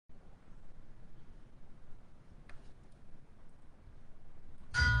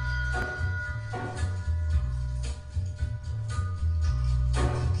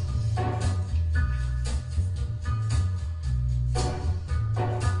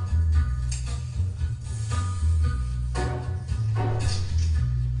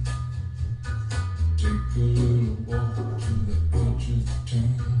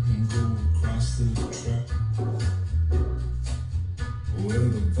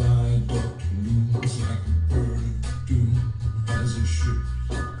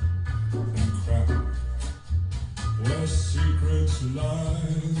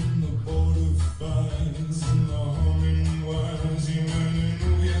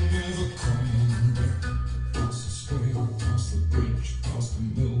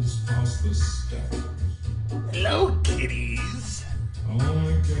Hello, kitties. On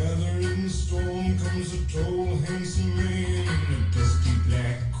a gathering storm comes a tall, handsome man in a dusty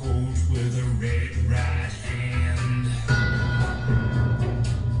black coat with a red right hand.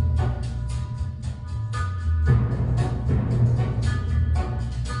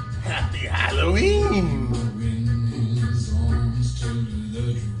 Happy Halloween. In his arms tell you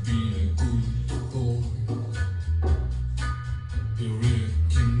that you've been a good boy. He'll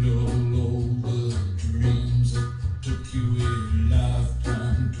rekindle all the dreams that took you a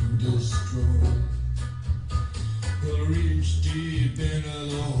lifetime to destroy. He'll reach deep into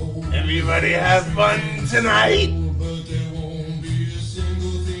the hole. Everybody have fun tonight. But there won't be a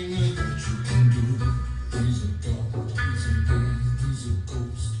single thing that you can do. He's a god, he's a man, he's a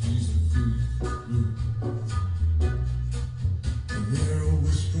ghost, he's a guru. And they're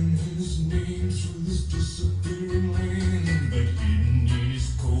whispering his name through this disappearing rain. But hidden in his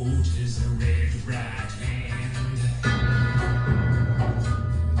coat is a red right hand.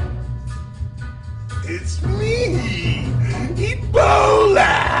 It's me,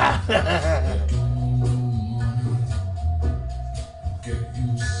 Ebola. Get you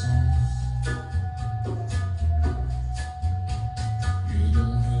some. You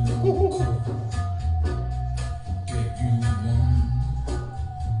don't have no coat. Get you one.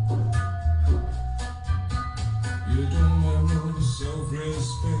 You don't have no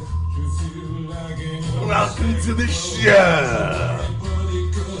self-respect. You feel like anyone. Welcome to the show. Anybody,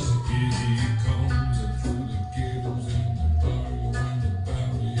 'cause here he comes through the ghettos and the barrio and the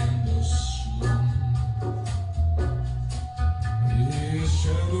valley and the slum. His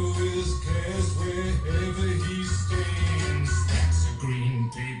shadow is cast wherever he stands. Stacks of green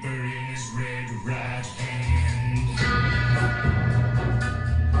paper in his red right hand.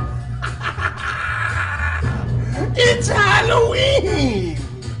 It's Halloween.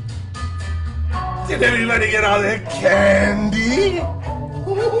 Did everybody get all their candy?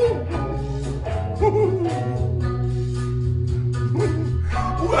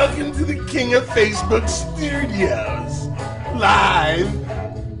 Welcome to the King of Facebook Studios, live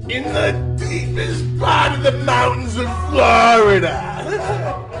in the deepest part of the mountains of Florida.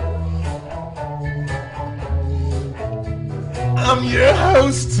 I'm your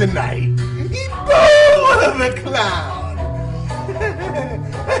host tonight, Ebola the Clown.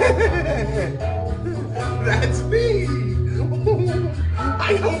 That's me.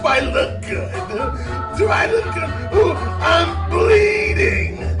 I hope I look good. Do I look good? Oh, I'm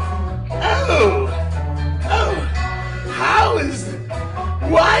bleeding. Oh, how is it?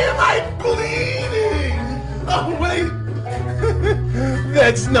 Why am I bleeding? Oh, wait.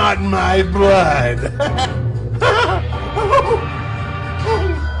 That's not my blood.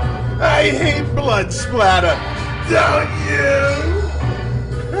 I hate blood splatter, don't you?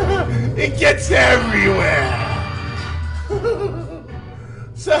 It gets everywhere.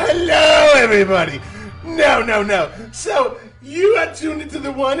 So hello, everybody. No. So you are tuned into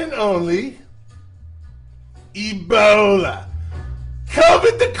the one and only Ebola.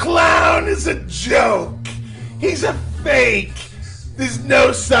 COVID the Clown is a joke. He's a fake. There's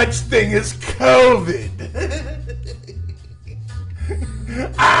no such thing as COVID.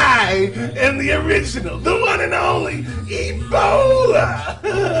 I am the original, the one and only Ebola.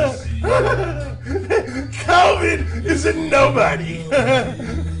 COVID is a nobody.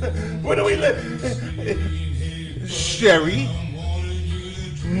 What do we live? Sherry,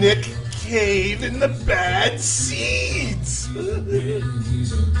 Nick Cave in the Bad Seeds.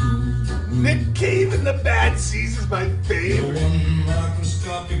 Nick Cave in the Bad Seeds is my favorite. One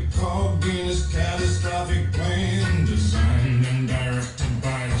microscopic cog in his catastrophic plan, designed and directed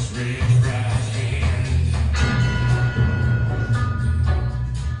by his red right hand.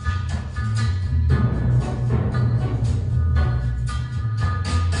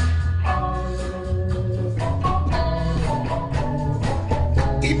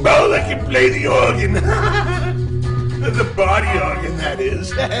 Ebola can play the organ. The body organ, that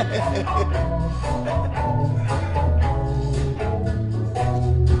is.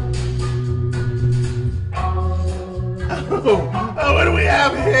 Oh, what do we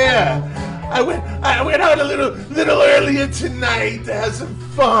have here? I went out a little earlier tonight to have some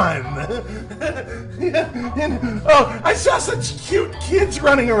fun. And I saw such cute kids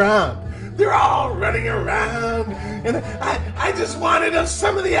running around. They're all running around, and I just wanted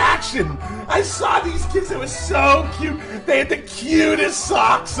some of the action. I saw these kids that were so cute. They had the cutest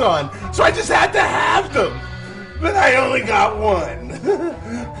socks on, so I just had to have them. but I only got one.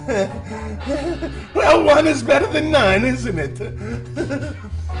 Well, one is better than none, isn't it?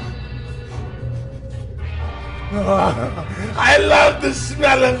 Oh, I love the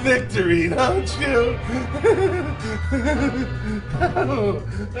smell of victory, don't you?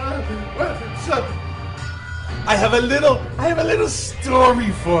 So, I have a little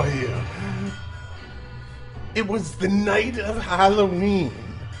story for you. It was the night of Halloween,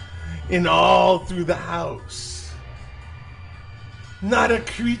 and all through the house, not a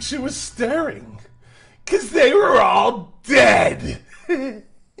creature was stirring, 'cause they were all dead.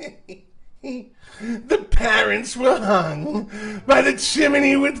 The parents were hung by the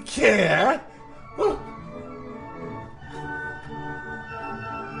chimney with care.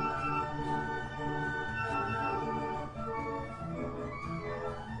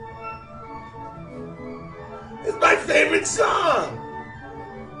 It's my favorite song.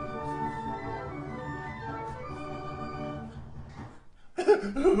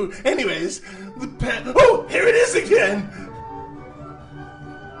 Anyways, oh, here it is again.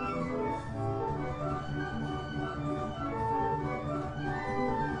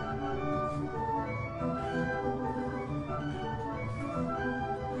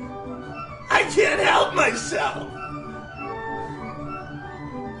 I can't help myself.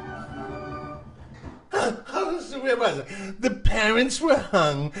 Where was it? The parents were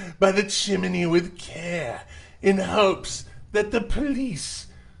hung by the chimney with care, in hopes that the police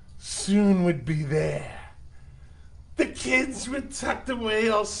soon would be there. The kids were tucked away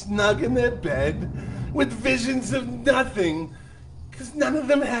all snug in their bed, with visions of nothing, 'cause none of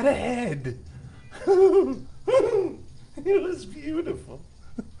them had a head. It was beautiful.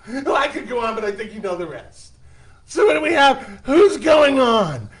 Oh, I could go on, but I think you know the rest. So what do we have? Who's going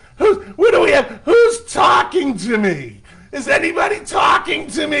on? What do we have? Who's talking to me? Is anybody talking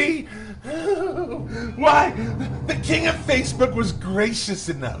to me? Why, the king of Facebook was gracious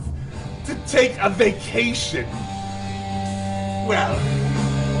enough to take a vacation. Well,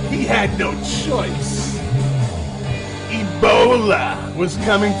 he had no choice. Ebola was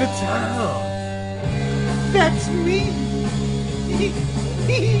coming to town. That's me.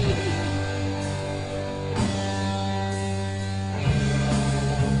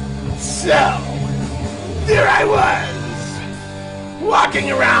 So, there I was,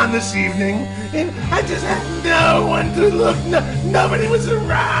 walking around this evening, and I just had no one to look. Nobody was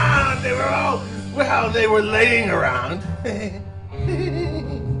around. They were all, well, they were laying around.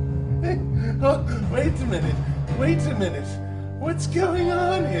 Oh, wait a minute. What's going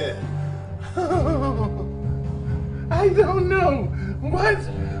on here? Oh, I don't know. What is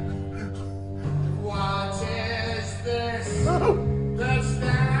this Oh. that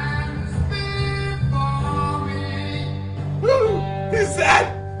stands before me? Is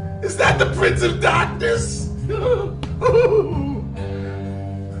that the Prince of Darkness?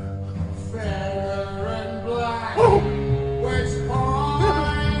 Fairer and black, Oh, which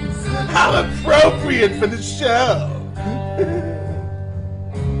points at how appropriate for the show.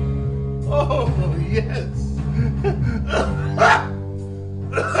 Oh, yes.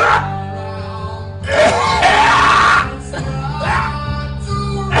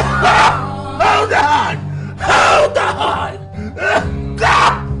 Hold on!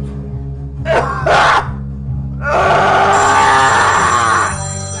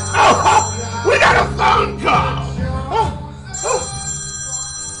 Oh, we got a phone call!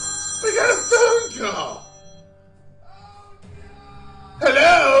 We got a phone call!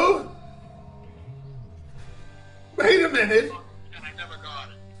 Hello? Wait a minute. And I never got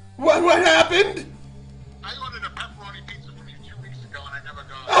it. What happened? I ordered a pepperoni pizza from you 2 weeks ago and I never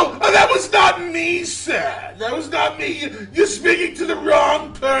got it. Oh, that was not me, sir. That was not me. You're speaking to the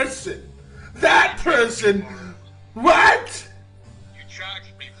wrong person. That person. What? You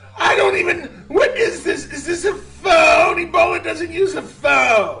charged me for it. I don't even. What is this? Is this a phone? Ebola doesn't use a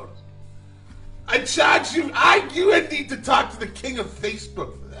phone. I charge you. You need to talk to the king of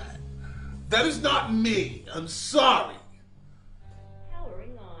Facebook for that. That is not me. I'm sorry.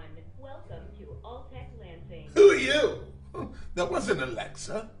 Powering on. Welcome to Alltech Lansing. Who are you? That wasn't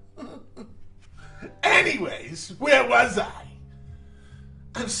Alexa. Anyways, where was I?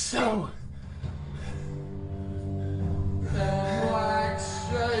 I'm so. black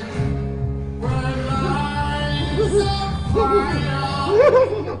straight when lines of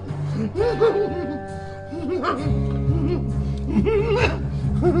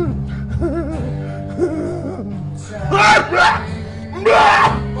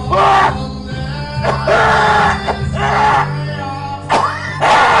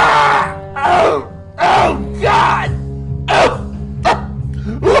Oh, God! Oh,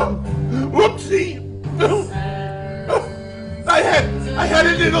 whoopsie!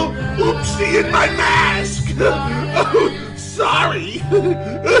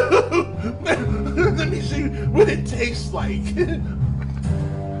 Let me see what it tastes like.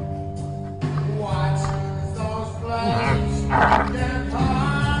 Watch those flames get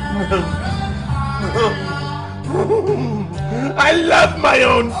I love my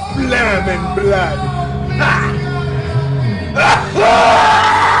own phlegm and blood.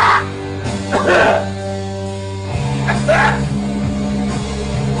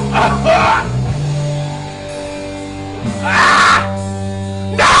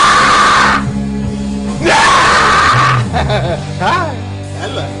 Hi.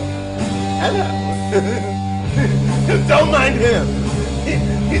 Hello. Hello. Don't mind him.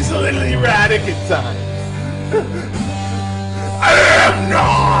 He's a little erratic at times. I am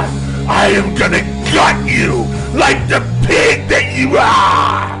not. I am gonna gut you like the pig that you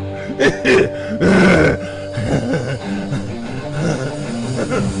are.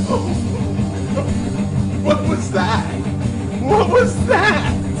 What was that? What was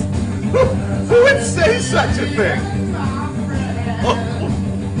that? Who would say such a thing?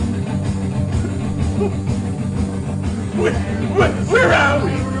 Where are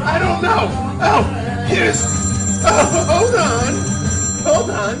we? I don't know. Oh, here's... Oh, hold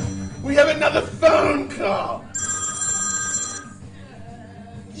on. We have another phone call.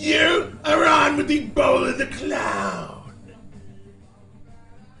 You are on with Ebola the Clown.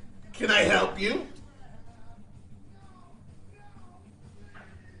 Can I help you?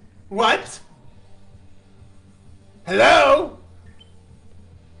 What? Hello?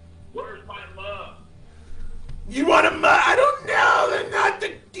 Where's my love? You want a I don't know. They're not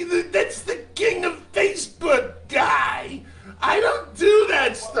that's the king of Facebook guy. I don't do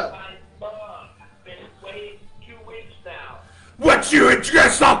that stuff. My love. I've been waiting 2 weeks now. What's your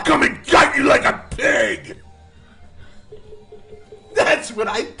address? I'll come and gut you like a pig. That's what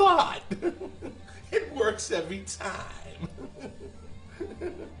I thought. It works every time.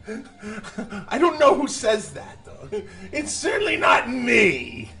 I don't know who says that, though. It's certainly not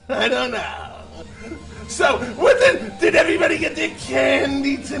me. I don't know. So, did everybody get their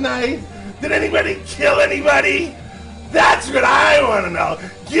candy tonight? Did anybody kill anybody? That's what I want to know.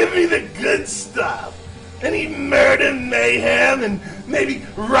 Give me the good stuff. Any murder, mayhem, and maybe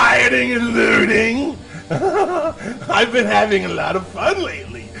rioting and looting? I've been having a lot of fun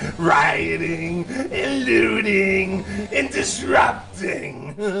lately. Rioting and looting and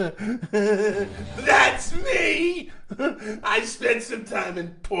disrupting. That's me. I spent some time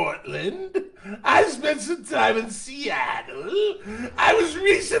in Portland. I spent some time in Seattle. I was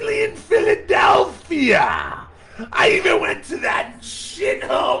recently in Philadelphia. I even went to that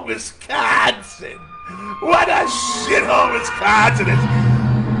shithole Wisconsin. What a shithole Wisconsin is.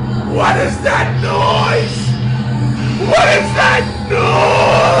 What is that noise? What is that noise?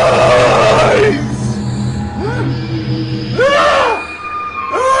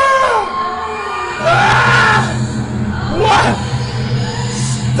 What?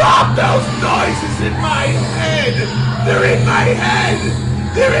 Stop those noises in my head! They're in my head!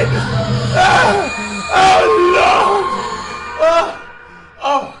 They're in... oh, Lord!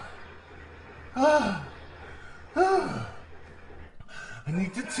 I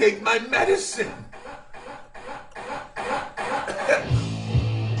need to take my medicine.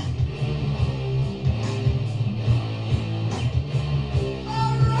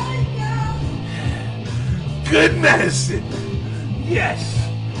 Good medicine. Yes.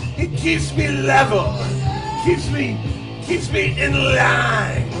 It keeps me level. Keeps me in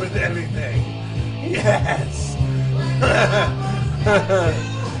line with everything. Yes.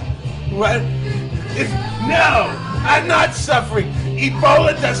 What? No, I'm not suffering.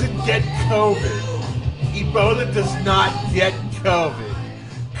 Ebola doesn't get COVID. Ebola does not get COVID.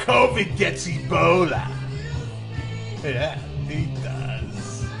 COVID gets Ebola. Yeah, he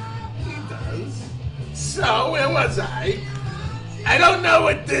does. He does. So, where was I? I don't know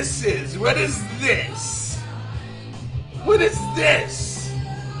what this is. What is this? What is this?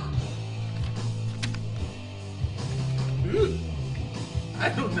 Ooh. I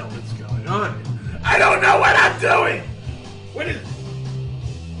don't know what's going on. I don't know what I'm doing.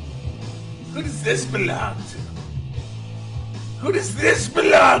 Who does this belong to? Who does this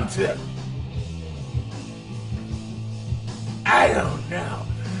belong to? I don't know.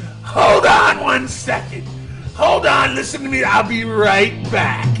 Hold on 1 second. Hold on, listen to me. I'll be right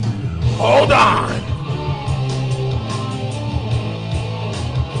back. Hold on.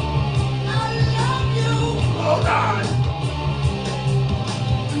 Hold on.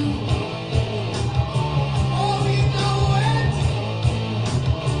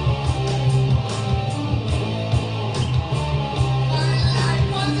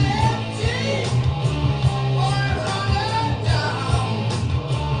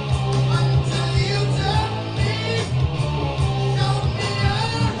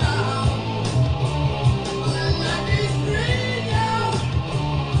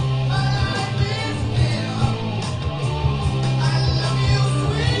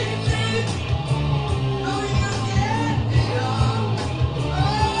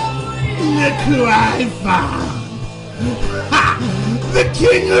 Look who I found! Ha! The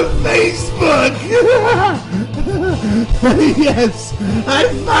king of Facebook! Yes, I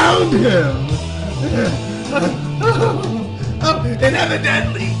found him! Oh, and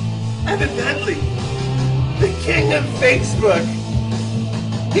evidently, the king of Facebook,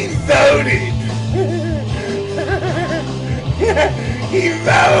 he voted! He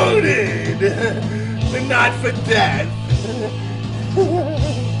voted! But not for death.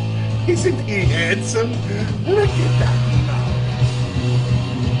 Isn't he handsome? Look at that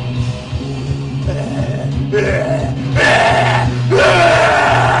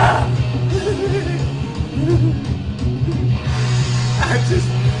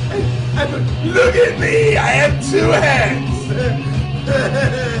look at me! I have 2 heads!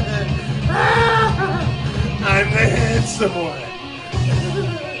 I'm the handsome one.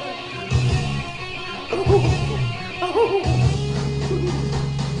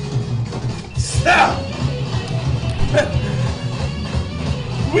 So,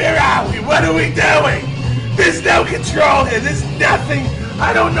 where are we? What are we doing? There's no control here. There's nothing.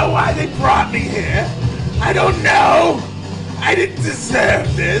 I don't know why they brought me here. I don't know. I didn't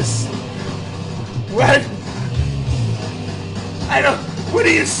deserve this. What? I don't. What are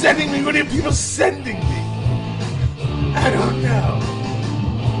you sending me? What are people sending me? I don't know.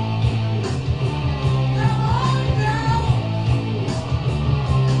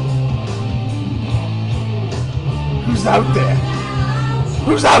 Who's out there?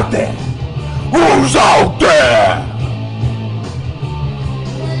 Who's out there? Who's out there?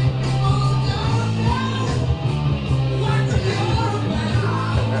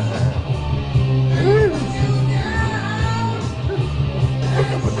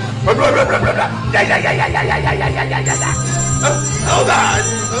 Hold on.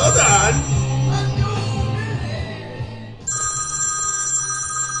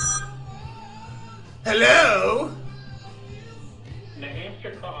 Hello? New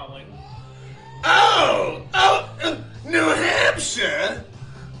Hampshire calling. New Hampshire?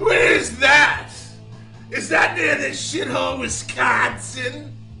 Where is that? Is that near the shithole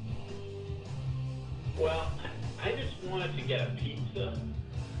Wisconsin? Well, I just wanted to get a pizza.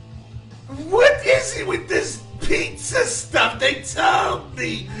 What is it with this pizza stuff? They told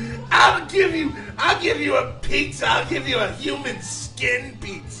me I'll give you a pizza. I'll give you a human skin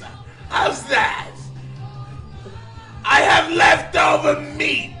pizza. How's that? I have leftover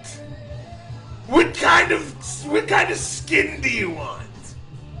meat. What kind of skin do you want?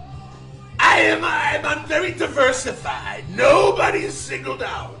 I'm very diversified. Nobody is singled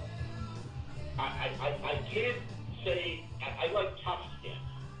out. I can't say I like tough skin.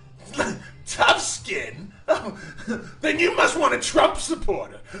 Tough skin? Oh, then you must want a Trump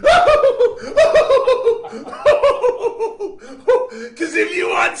supporter. Because if you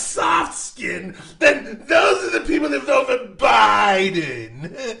want soft skin, then those are the people that vote for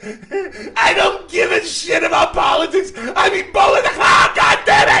Biden. I don't give a shit about politics. I mean politics. Oh, God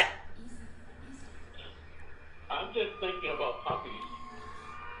damn it! I'm just thinking about puppies.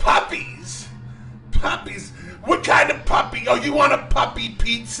 Puppies? Puppies? What kind of puppy? Oh, you want a puppy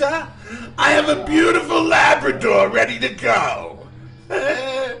pizza? I have a beautiful Labrador ready to go.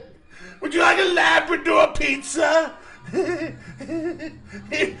 Would you like a Labrador pizza?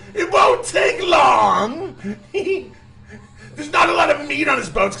 It won't take long. There's not a lot of meat on his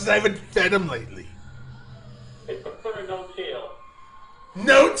bones because I haven't fed him lately. I prefer no tail.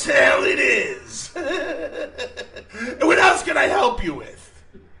 No tail it is. What else can I help you with?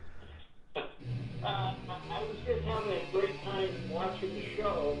 I was just having a great time watching the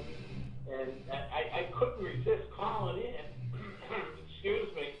show, and I couldn't resist calling in.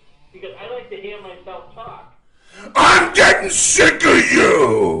 Excuse me, because I like to hear myself talk. I'm getting sick of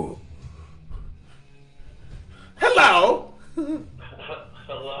you. Hello.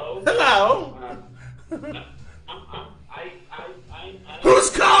 Hello? Hello. Who's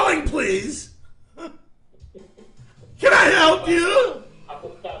calling, please? Can I help you? I'm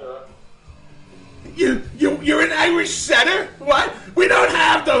a setter. You're an Irish setter? What? We don't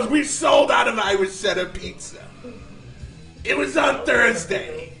have those. We sold out of Irish setter pizza. It was on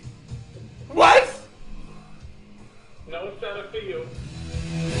Thursday. What? No setter for you.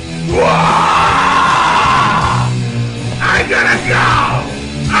 I gotta go.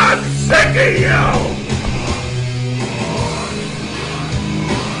 I'm sick of you.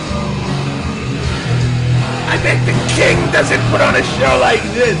 I bet the king doesn't put on a show like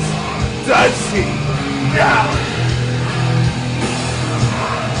this, does he? No.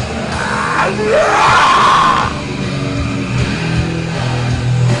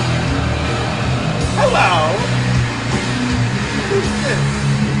 Hello. Who's this?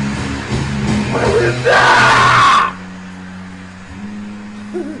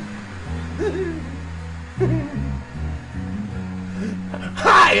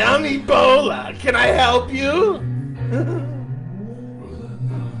 Hi, I'm Ebola. Can I help you?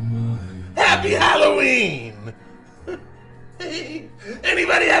 Happy Halloween! Hey,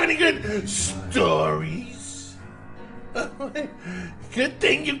 anybody have any good stories? Good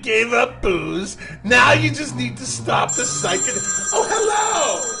thing you gave up booze. Now you just need to stop the cycle. Oh,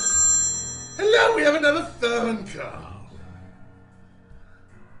 hello! Hello, we have another phone call.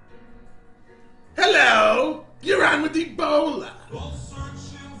 Hello? You're on with Ebola.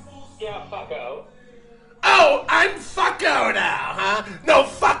 Yeah, fucko. Oh, I'm Fucko now, huh? No,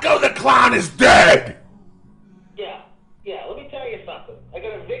 Fucko the clown is dead. Yeah, let me tell you something. I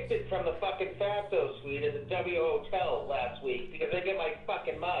got evicted from the fucking Fatso suite at the W Hotel last week because I get my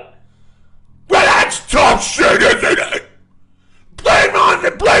fucking mug. Well, that's tough shit, isn't it?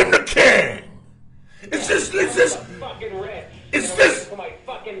 Blame the king. Is this, Fucking rich. Is And I'm this- waiting for my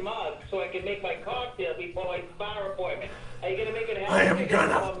fucking mug so I can make my cocktail before my spa appointment. Are you gonna make it happen? I am Because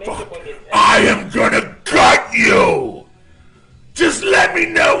gonna I'll make it fuck. when you- I am gonna gut you. Just let me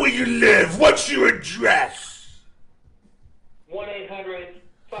know where you live. What's your address?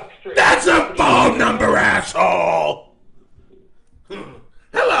 1-800-FUCK Street. That's a phone number, asshole.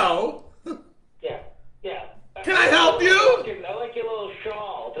 Hello. Yeah. Can I help you? I like your little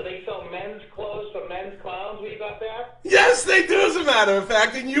shawl. Do they sell men's clothes for men's clowns when you got that? Yes, they do, as a matter of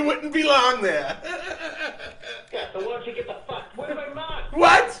fact, and you wouldn't belong there. Yeah, so why don't you get the fuck? Where's my mug?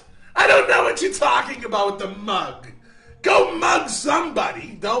 What? I don't know what you're talking about with the mug. Go mug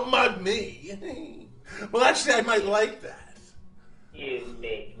somebody. Don't mug me. Well, actually, I might like that. You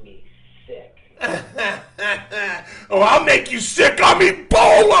make me sick. Oh, I'll make you sick. I'm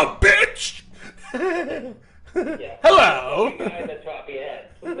Ebola, bitch. Yeah. Hello. The guy at the top of your head.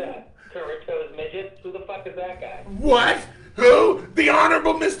 Who's that? Curato's midget? Who the fuck is that guy? What? Who? The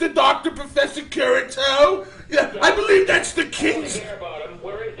Honorable Mr. Dr. Professor Curito? Yeah, I believe that's the I want king's... to hear about him.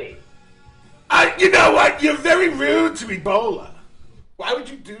 Where is he? You know what? You're very rude to Ebola. Why would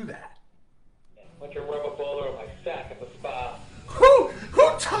you do that? Bunch of rubber bowler on my sack at the spa. Who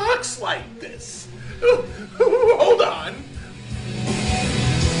talks like this? Hold on.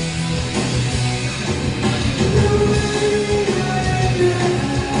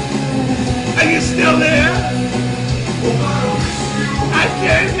 Are you still there? I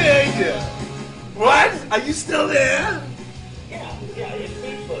can't hear you. What? Are you still there? Yeah, you're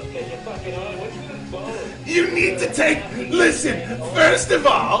speechless because you're fucking on. What's this bone? You need to take... Listen, first of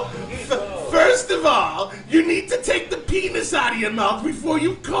all, you need to take the penis out of your mouth before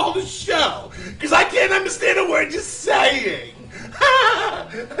you call the show. Because I can't understand a word you're saying.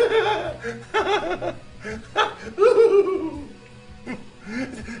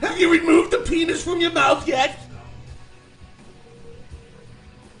 Have you removed the penis from your mouth yet?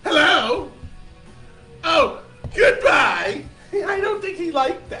 Hello? Oh, goodbye. I don't think he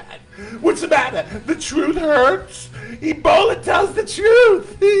liked that. What's the matter? The truth hurts? Ebola tells the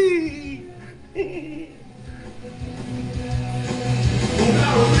truth.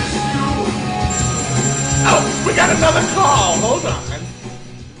 Oh, we got another call. Hold on.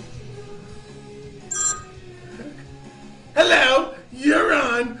 Hello, you're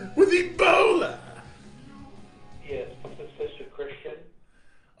on with Ebola. Yes, this is Sister Christian.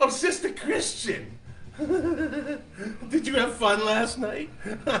 Oh, Sister Christian. Did you have fun last night?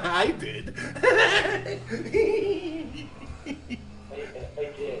 I did. I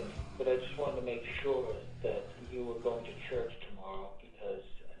did, but I just wanted to make sure that you were going to church tomorrow because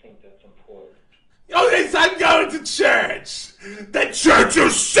I think that's important. Oh, yes, I'm going to church. The Church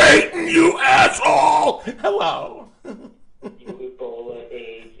of Satan, you asshole. Hello. You Ebola,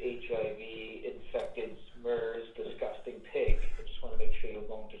 AIDS, HIV, infected, MERS, disgusting pig. I just want to make sure you're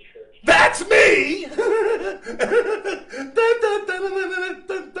going to church. That's me.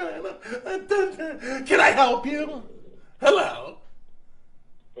 Can I help you? Hello.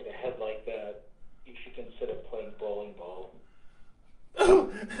 With a head like that, you should consider playing bowling ball.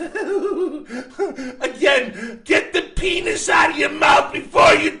 Again, get the penis out of your mouth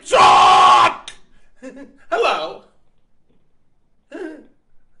before you talk. Hello.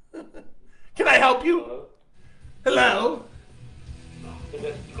 Can I help you? Hello?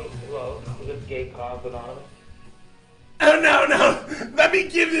 Hello? Is this Gay Cons Anonymous? Oh, no. Let me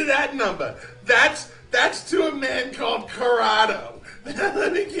give you that number. That's to a man called Corrado.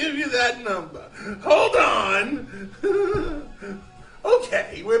 Let me give you that number. Hold on.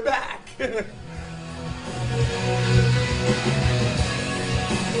 Okay, we're back.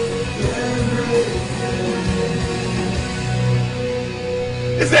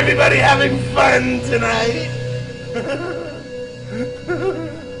 Is everybody having fun tonight?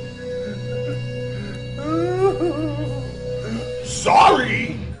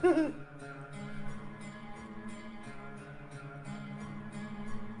 sorry.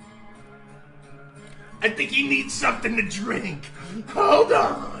 I think he needs something to drink. Hold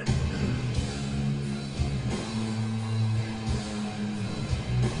on.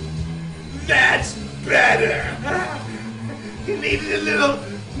 That's better. He needed a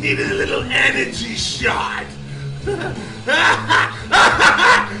little energy shot.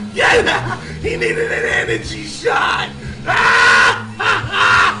 Yeah, he needed an energy shot.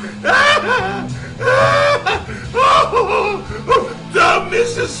 Don't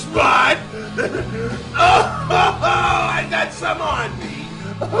miss a spot. Oh, I got some on me.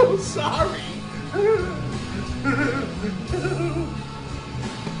 Oh, sorry.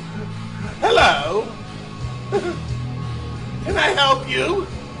 Hello. Can I help you?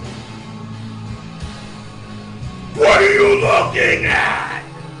 What are you looking at?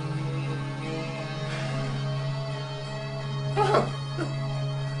 Oh,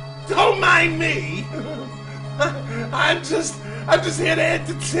 don't mind me. I'm just here to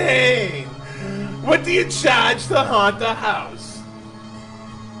entertain. What do you charge to haunt the house?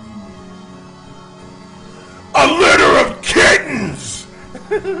 A litter of kittens!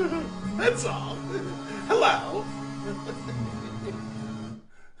 That's all. Hello.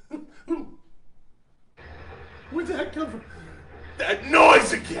 Where'd that come from? That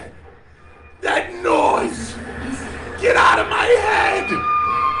noise again! That noise! Get out of my head!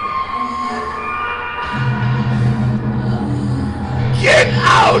 Get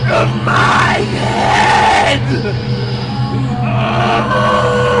out of my head! Oh.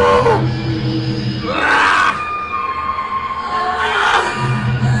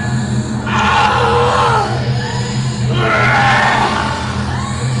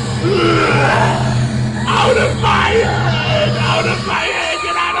 Out of my head! Out of my head!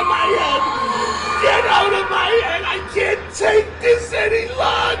 Get out of my head! Get out of my head! I can't take this any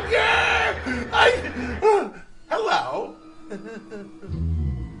longer! Hello?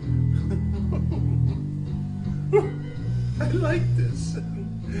 I like this.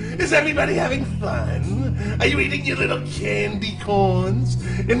 Is everybody having fun? Are you eating your little candy corns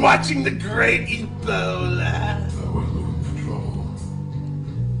and watching the great Ebola? I went looking for trouble.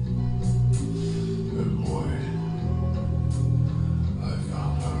 And boy, I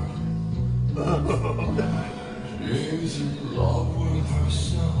found her. She's in love with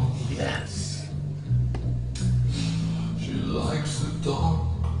herself. Yes. She likes the dark.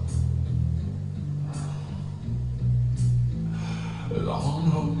 And on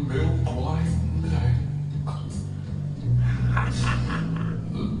her milk white neck,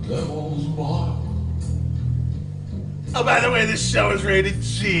 the devil's mark. Oh, by the way, this show is rated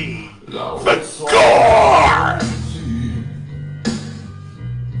G. Now For it's all gore! easy.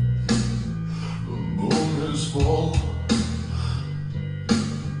 The moon is full.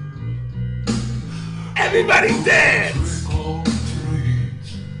 Everybody dance! Twinkle trees.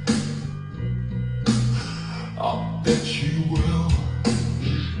 I'll bet she will.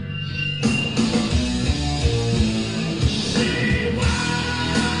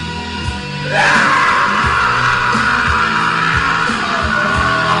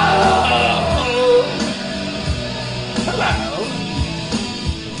 Hello?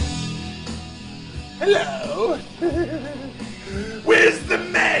 Hello? Where's the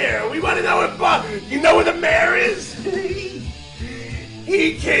mayor? We want to know if you know where the mayor is?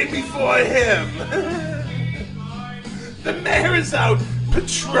 He came before him. The mayor is out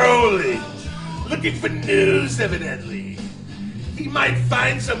patrolling, looking for news, evidently. He might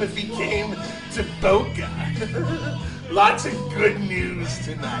find some if he came to Boca. Lots of good news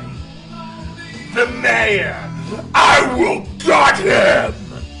tonight. The mayor! I will gut him!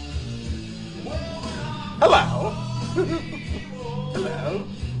 Hello? Hello?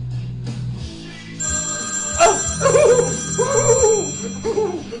 Oh!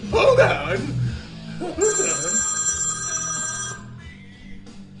 Hold on! Hold on.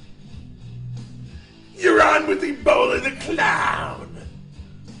 You're on with Ebola the Clown!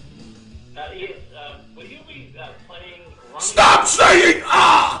 Yes, will you be playing... Stop saying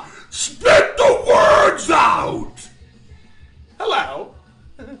ah! Spit the words out! Hello?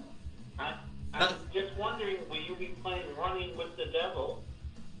 I'm just wondering, will you be playing Running with the Devil?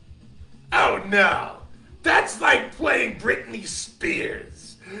 Oh no! That's like playing Britney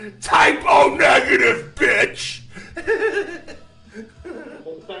Spears! Type O negative, bitch!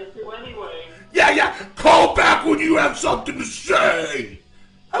 Well, thank you anyway. Yeah, call back when you have something to say!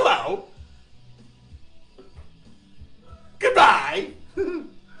 Hello? Goodbye!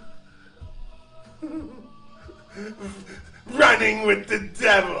 Running with the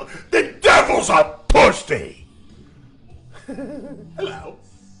devil! The devil's a pussy! Hello.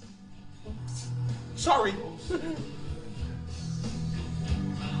 Sorry.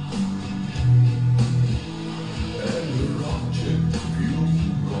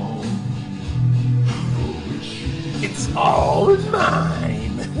 It's all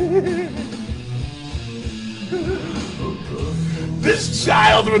mine. This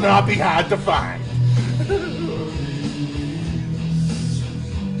child will not be hard to find.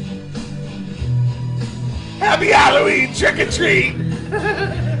 Happy Halloween, trick or treat.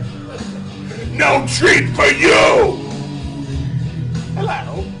 No treat for you.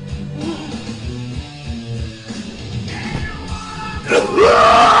 Hello.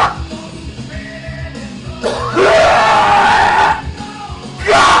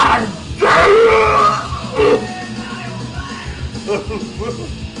 God!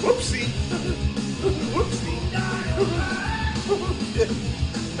 Whoopsie. Whoopsie.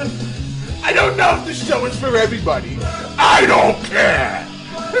 I don't know if the show is for everybody. I don't care.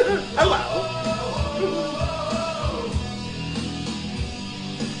 Hello.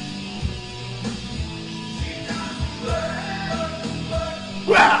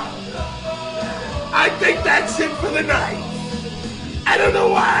 Well, I think that's it for the night. I don't know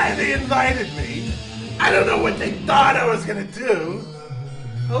why they invited me. I don't know what they thought I was gonna do.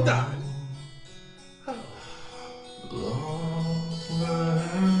 Hold on.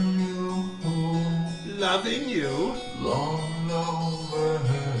 Loving you.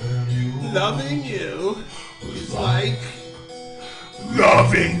 Loving you is like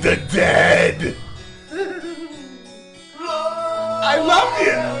loving the dead. I love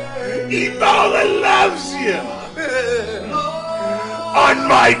you. Ebola loves you. On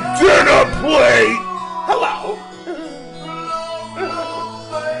my dinner plate. Hello.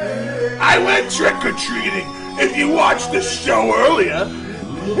 I went trick-or-treating. If you watched the show earlier,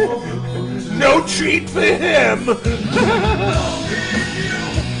 no treat for him.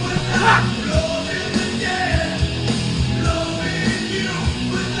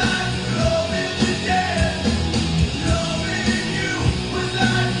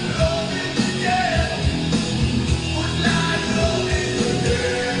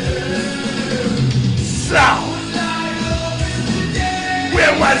 So,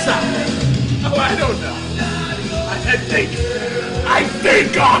 where was I? Oh, I don't know. I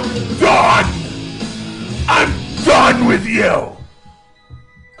think I'm done. I'm done with you.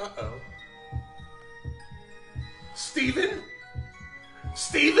 Uh-oh. Steven?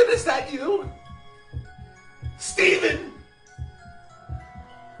 Steven, is that you? Steven?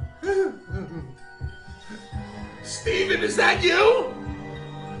 Steven, is that you?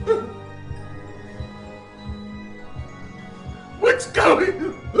 What's going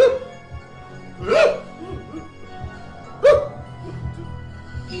on?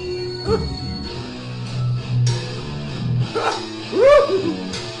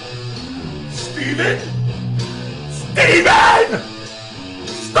 Steven? Steven!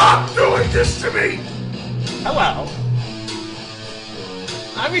 Stop doing this to me! Hello.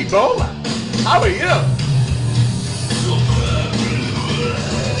 I'm Ebola. How are you?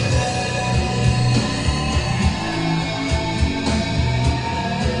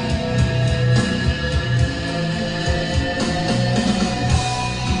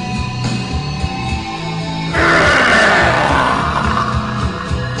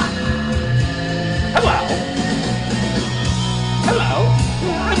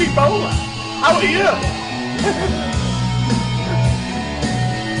 Ebola. How are you?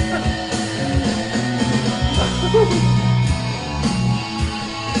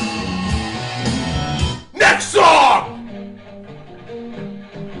 Next song!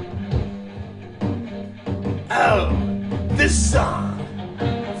 Oh, this song.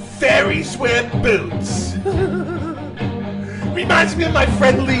 Fairies wear boots. Reminds me of my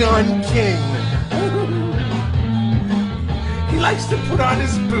friend Leon King. He likes to put on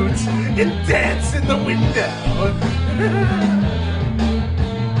his boots and dance in the window.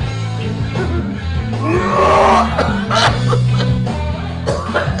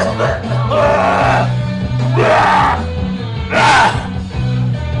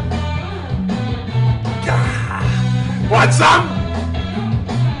 Want some?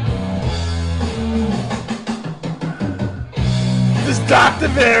 Does Dr.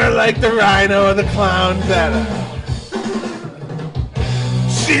 Vera like the rhino or the clown better?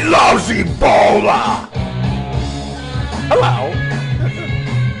 She loves Ebola! Hello.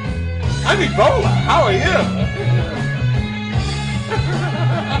 I'm Ebola. How are you?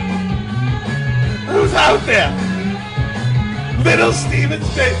 Who's out there? Little Steven's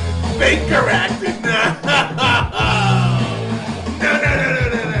Baker acting. No.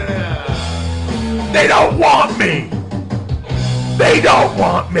 They don't want me. They don't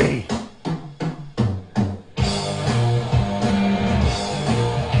want me.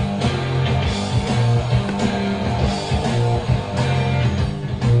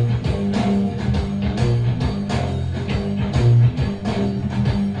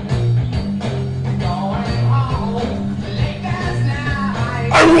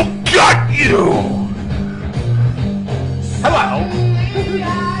 I will gut you! Hello?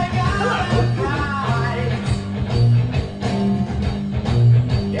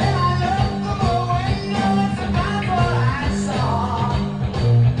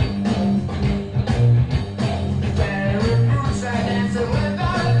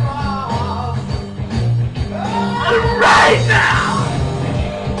 Right now!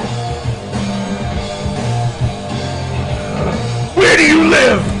 Where do you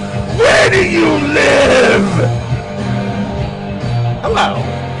live? Where do you live? Hello.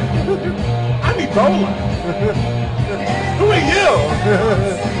 I'm Ebola. Who are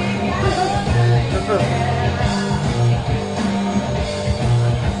you?